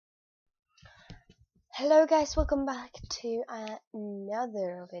Hello guys, welcome back to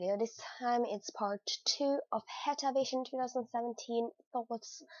another video. This time it's part 2 of Hetavision 2017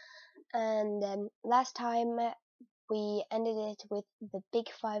 thoughts, and last time we ended it with the Big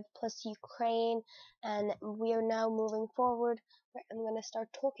 5 plus Ukraine, and we are now moving forward where I'm going to start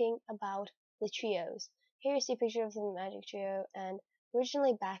talking about the trios. Here you see a picture of the Magic Trio, and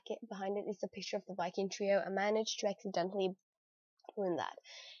originally behind it is a picture of the Viking Trio. I managed to accidentally ruin that.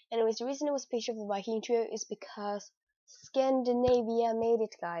 Anyways, the reason it was a picture of the Viking Trio is because Scandinavia made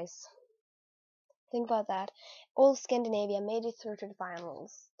it, guys. Think about that. All Scandinavia made it through to the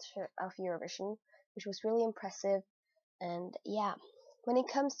finals of Eurovision, which was really impressive. And yeah, when it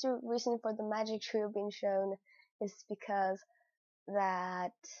comes to reason for the Magic Trio being shown, is because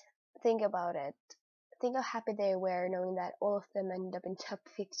that, think about it. Think how happy they were knowing that all of them ended up in top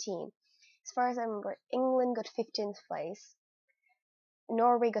 15. As far as I remember, England got 15th place.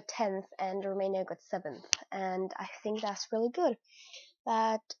 Norway got 10th and Romania got 7th, and I think that's really good.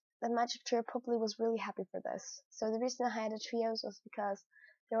 That the Magic Trio probably was really happy for this. So the reason I had the trios was because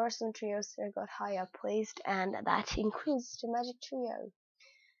there are some trios that got high up placed, and that includes the Magic Trio.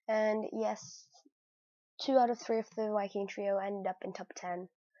 And yes, 2 out of 3 of the Viking Trio ended up in top 10.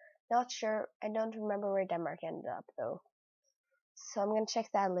 Not sure, I don't remember where Denmark ended up though. So I'm gonna check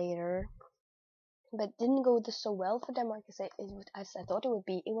that later. But didn't go so well for Denmark as I thought it would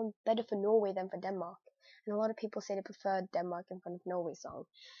be. It went better for Norway than for Denmark, and a lot of people say they preferred Denmark in front of Norway's song.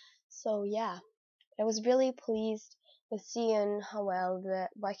 So yeah, I was really pleased with seeing how well the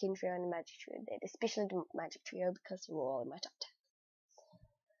Viking Trio and the Magic Trio did, especially the Magic Trio because they were all in my top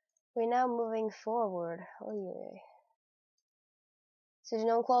 10. We're now moving forward. Oh yeah. So the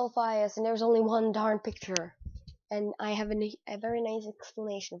non-qualifiers, and there's only one darn picture, and I have a very nice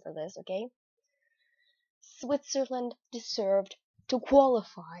explanation for this. Okay. Switzerland deserved to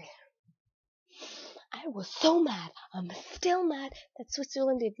qualify. I was so mad. I'm still mad that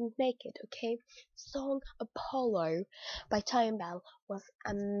Switzerland didn't make it, okay? Song Apollo by Time Bell was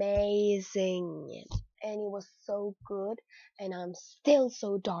amazing. And it was so good. And I'm still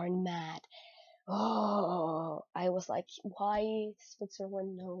so darn mad. Oh, I was like, why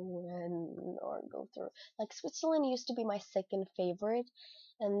Switzerland no win or go through? Like, Switzerland used to be my second favorite,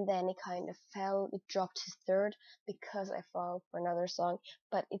 and then it kind of fell, it dropped to third because I fell for another song,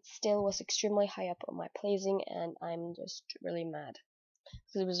 but it still was extremely high up on my placing, and I'm just really mad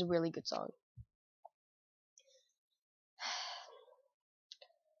because it was a really good song.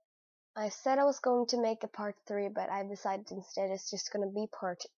 I said I was going to make a part 3, but I decided instead it's just gonna be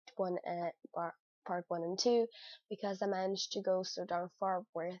part 1 and part 1 and 2 because I managed to go so darn far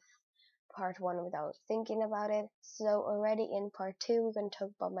with part 1 without thinking about it. So already in part 2 we're gonna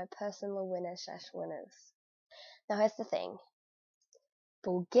talk about my personal winners/winners. Now here's the thing.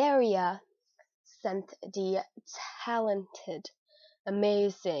 Bulgaria sent the talented,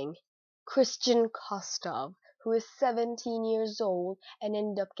 amazing Christian Kostov, who is 17 years old and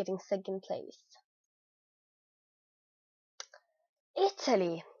ended up getting second place.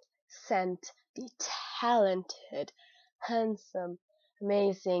 Italy sent the talented, handsome,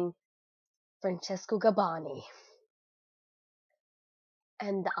 amazing Francesco Gabbani.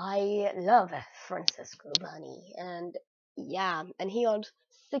 And I love Francesco Gabbani. And yeah, and he got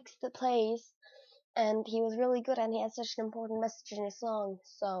 6th place. And he was really good, and he had such an important message in his song.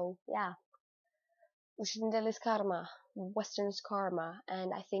 So yeah, Uscindeli's Karma, Western's Karma,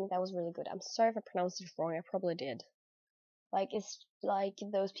 and I think that was really good. I'm sorry if I pronounced it wrong. I probably did. Like, it's like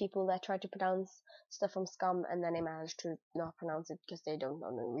those people that try to pronounce stuff from Scum and then they manage to not pronounce it because they don't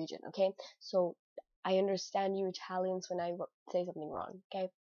know Norwegian, okay? So, I understand you Italians when I say something wrong, okay?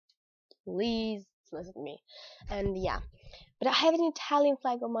 Please listen to me. And yeah. But I have an Italian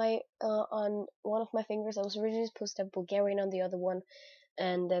flag on my on one of my fingers. I was originally supposed to have Bulgarian on the other one,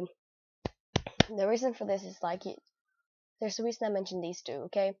 and the reason for this is like there's a reason I mentioned these two.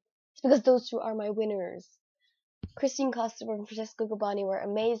 Okay, it's because those two are my winners. Christine Kosovo and Francesco Gabbani were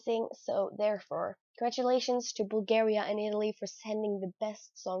amazing. So therefore, congratulations to Bulgaria and Italy for sending the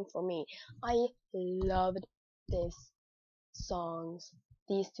best song for me. I loved these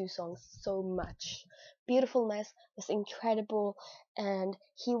two songs so much. Beautiful Mess was incredible, and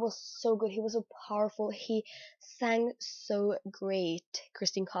he was so good. He was so powerful. He sang so great.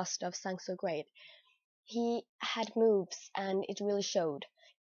 Christine Kostov sang so great. He had moves, and it really showed.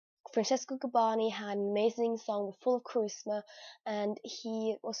 Francesco Gabbani had an amazing song full of charisma, and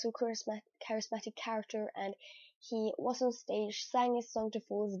he was a charismatic character, and he was on stage, sang his song to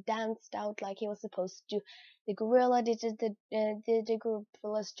full, danced out like he was supposed to. The gorilla did the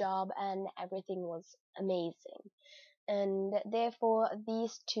gorilla's job, and everything was amazing. and therefore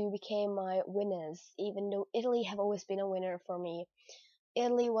these two became my winners, even though Italy have always been a winner for me.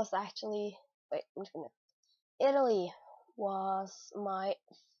 Italy was actually Italy was my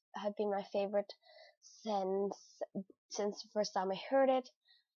had been my favorite since the first time I heard it,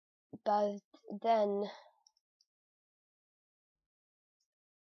 but then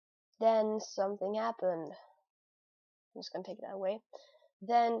something happened. I'm just gonna take that away.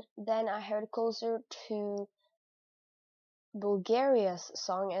 Then I heard closer to Bulgaria's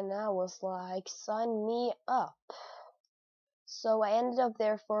song, and I was like, sign me up. So I ended up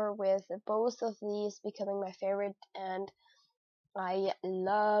therefore with both of these becoming my favorite, and I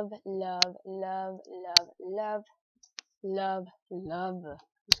love. I'm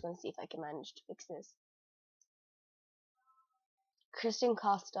just gonna see if I can manage to fix this. Christian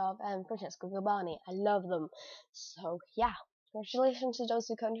Kostov and Francesco Gabbani. I love them. So yeah, congratulations to those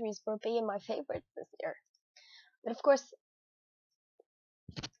two countries for being my favorites this year. But of course,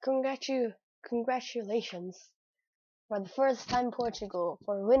 congratulations for the first time Portugal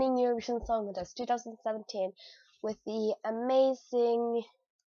for winning Eurovision Song Contest 2017 with the amazing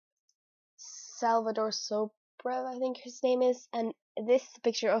Salvador Sobra, I think his name is, and this is a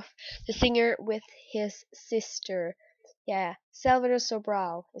picture of the singer with his sister. Yeah, Salvador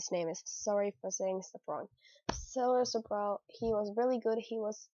Sobral, his name is. Sorry for saying stuff wrong. Salvador Sobral, he was really good.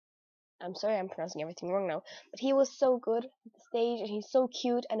 I'm sorry I'm pronouncing everything wrong now, but he was so good at the stage, and he's so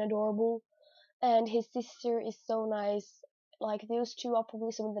cute and adorable, and his sister is so nice. Like, those two are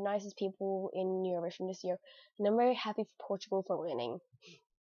probably some of the nicest people in Eurovision this year, and I'm very happy for Portugal for winning.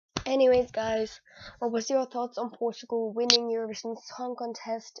 Anyways, guys, what was your thoughts on Portugal winning Eurovision Song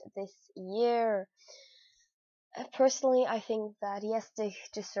Contest this year? Personally, I think that yes, they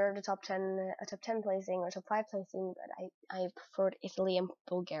deserved a top 10 placing or top 5 placing, but I preferred Italy and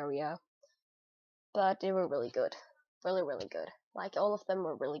Bulgaria. But they were really good, really good. Like, all of them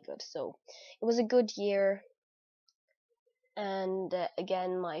were really good. So it was a good year. And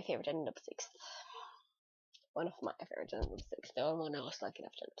again, my favorite ended up 6th. One of my favorites ended up 6th. The one I was lucky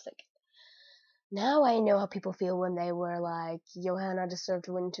enough to end up 2nd. Now I know how people feel when they were like, Johanna deserved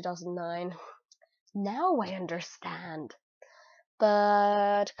to win in 2009. Now I understand.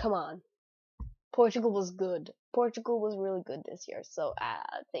 But come on. Portugal was good. Portugal was really good this year, so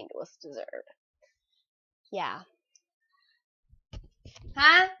I think it was deserved. Yeah.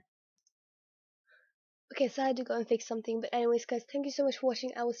 Huh? Okay, so I had to go and fix something, but anyways, guys, thank you so much for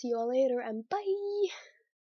watching. I will see you all later, and bye!